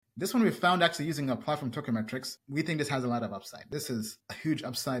This one we found actually using a platform tokenmetrics. We think this has a lot of upside. This is a huge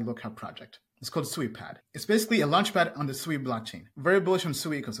upside lookup project. It's called SuiPad. It's basically a launchpad on the Sui blockchain. Very bullish on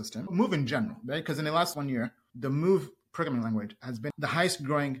Sui ecosystem. Move in general, right? Because in the last 1 year, the Move programming language has been the highest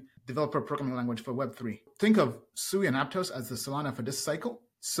growing developer programming language for Web3. Think of Sui and Aptos as the Solana for this cycle.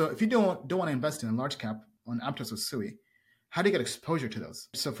 So if you don't want to invest in a large cap on Aptos or Sui, how do you get exposure to those?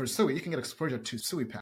 So for Sui, you can get exposure to SuiPad.